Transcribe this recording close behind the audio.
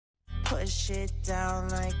push it down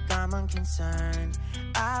like I'm unconcerned.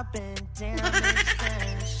 I've been damaged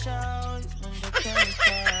and it shows when you can't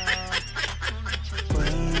tell.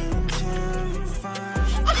 Wait until you find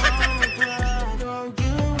a common ground. Oh,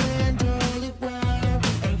 you handle it well,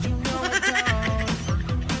 and you know I don't.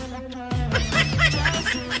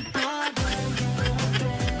 Doesn't bother you a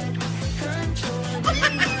bit.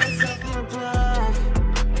 Controlling myself in blood.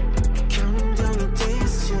 Counting down the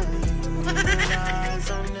days till you realize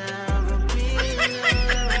I'll never be alone.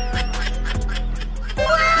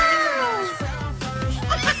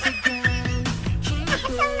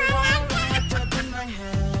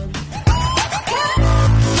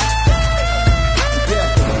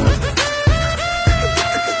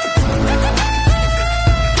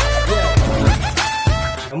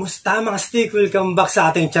 Kamusta mga stick? Welcome back sa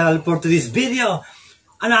ating channel for today's video.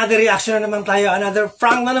 Another reaction na naman tayo, another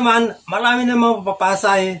prank na naman. Marami naman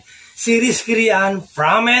papapasa series RIAN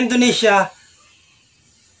from Indonesia.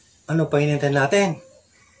 Ano pa hinintay natin?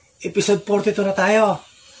 Episode 42 na tayo.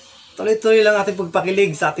 Tuloy-tuloy lang ating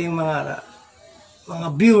pagpakilig sa ating mga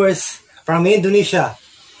viewers from Indonesia.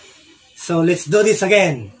 So let's do this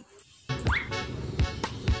again.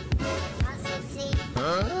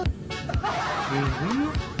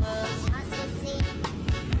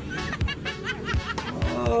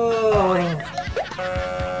 Oh.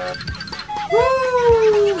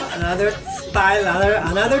 Woo. Another style,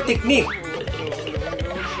 another technique.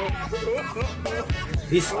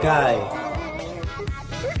 This guy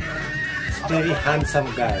is very handsome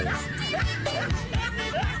guy.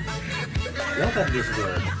 Look at this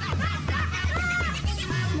girl.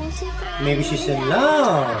 Maybe she's in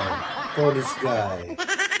love for this guy.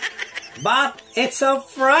 But it's a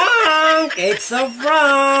prank! It's a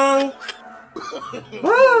prank!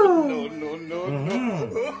 Woo! No.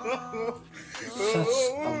 Such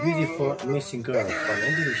a beautiful, amazing girl from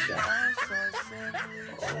Indonesia.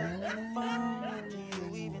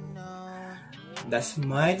 The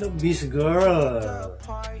smile of this girl.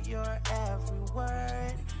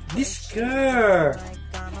 This girl.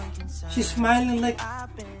 She's smiling like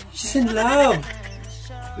she's in love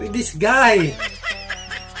with this guy.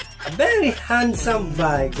 A very handsome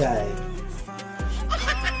guy.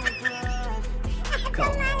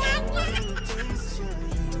 Come on.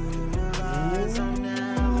 Nice.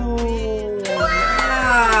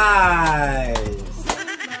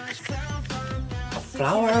 A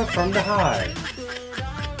flower from the heart.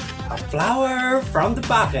 A flower from the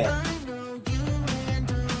pocket.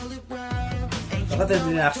 Look at the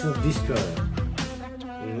reaction of this girl.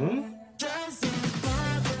 No.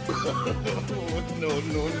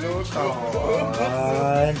 Come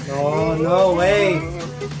on. No way.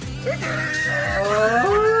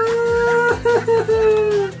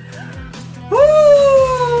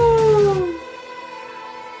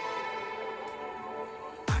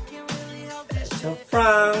 It's a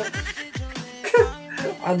prank.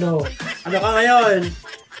 Ano ka ngayon?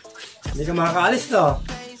 Hindi ka makakaalis to.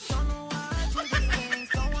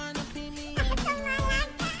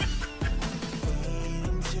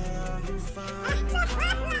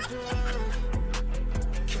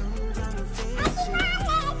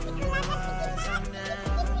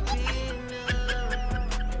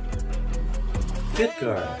 Good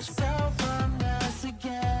girl.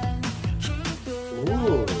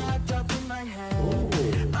 Ooh.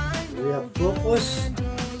 We have focus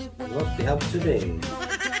on what we have today.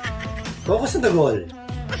 Focus on the goal.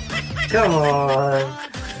 Come on.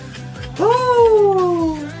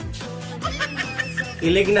 Woo!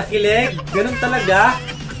 Kilig na kilig. Ganun talaga.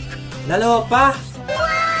 Dalawa pa.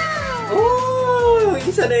 Ooh!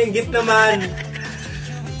 Isa na inggit naman.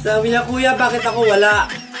 Sabi niya, kuya, bakit ako wala?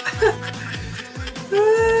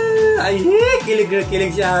 Ay, kilig na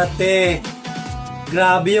kilig si ate.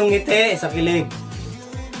 Grabe yung ngiti sa kilig.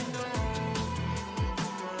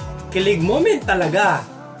 Kilig moment talaga.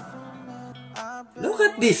 Look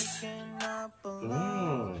at this.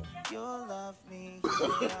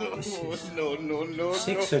 This is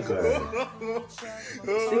sexy girl.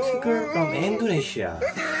 Sexy girl from Indonesia.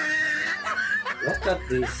 Look at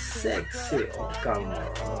this sexy. Oh, come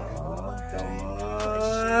on. Come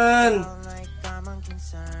on.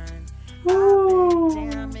 Woo.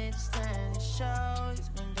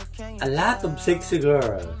 A lot of sexy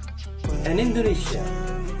girl in Indonesia.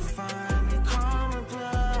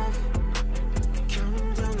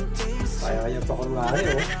 Kaya pa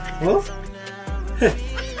kunwari, oh.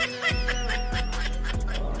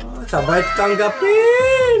 Sabay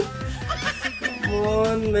tanggapin. Come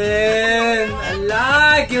on, man. I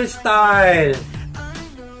like your style.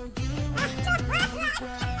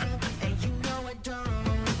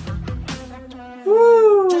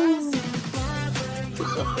 Woo.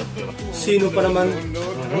 Sino pa naman?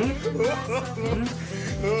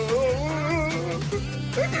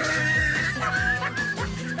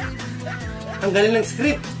 Ang galing ng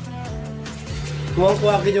script.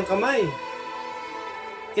 Kuwang-kuwagin yung kamay.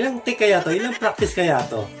 Ilang take kaya to? Ilang practice kaya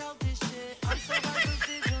to?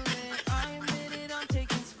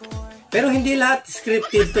 Pero hindi lahat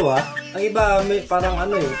scripted to, ha. Ang iba may parang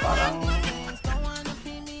ano eh, parang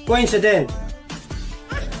coincident.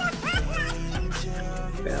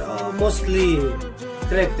 Pero mostly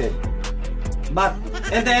scripted. But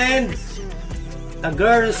at the end, the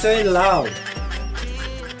girl is saying loud.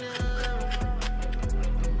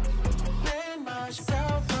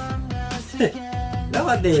 Look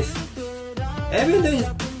at this. Everything is...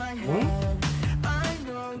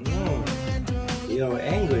 You're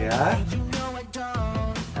angry, huh?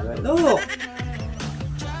 Have a look.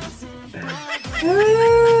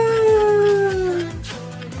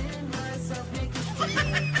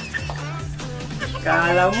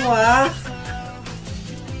 Kala mo, ha?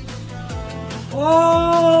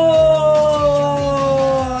 Oh,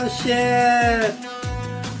 shit.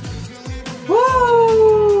 Woo!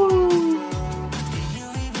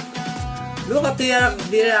 Look at the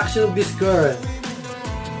reaction of this girl.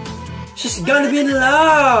 She's gonna be in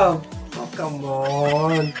love. Oh, come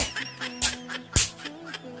on.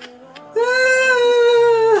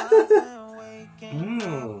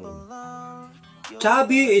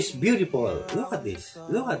 Chubby is beautiful. Look at this.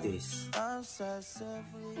 Look at this.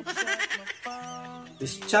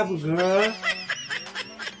 This chubby girl.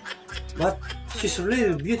 But she's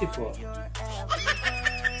really beautiful.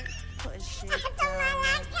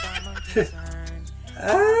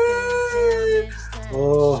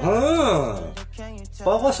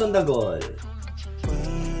 Focus on the goal.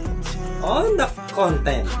 On the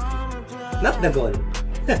content. Not the goal.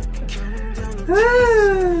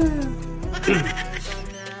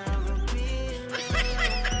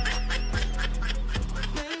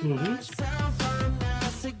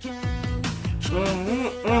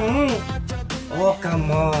 Oh, come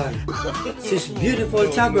on. She's beautiful,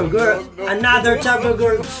 chubby girl. Another chubby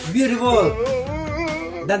girl is beautiful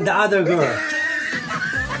than the other girl.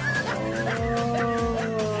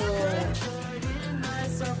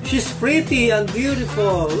 She's pretty and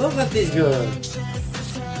beautiful. Look at this girl.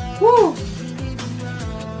 Woo!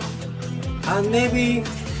 And maybe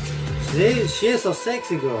she is a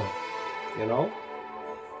sexy girl, you know?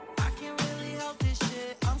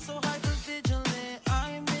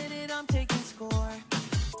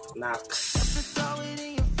 Nax.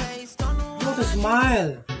 Look at the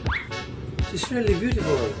smile. She's really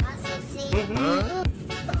beautiful.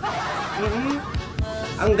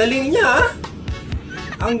 Ang galing niya, ah.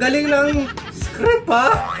 Ang galing ng script,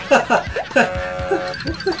 ha?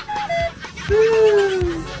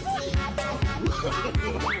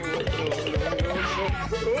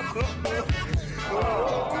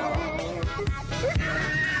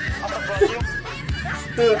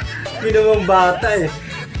 Ginawang bata eh.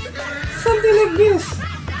 Something like this.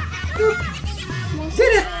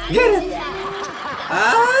 Get it! Get it!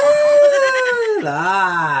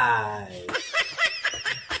 Nice!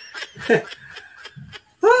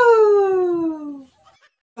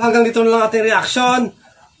 Hanggang dito na lang ating reaction.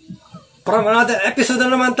 From another episode na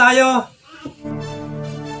naman tayo.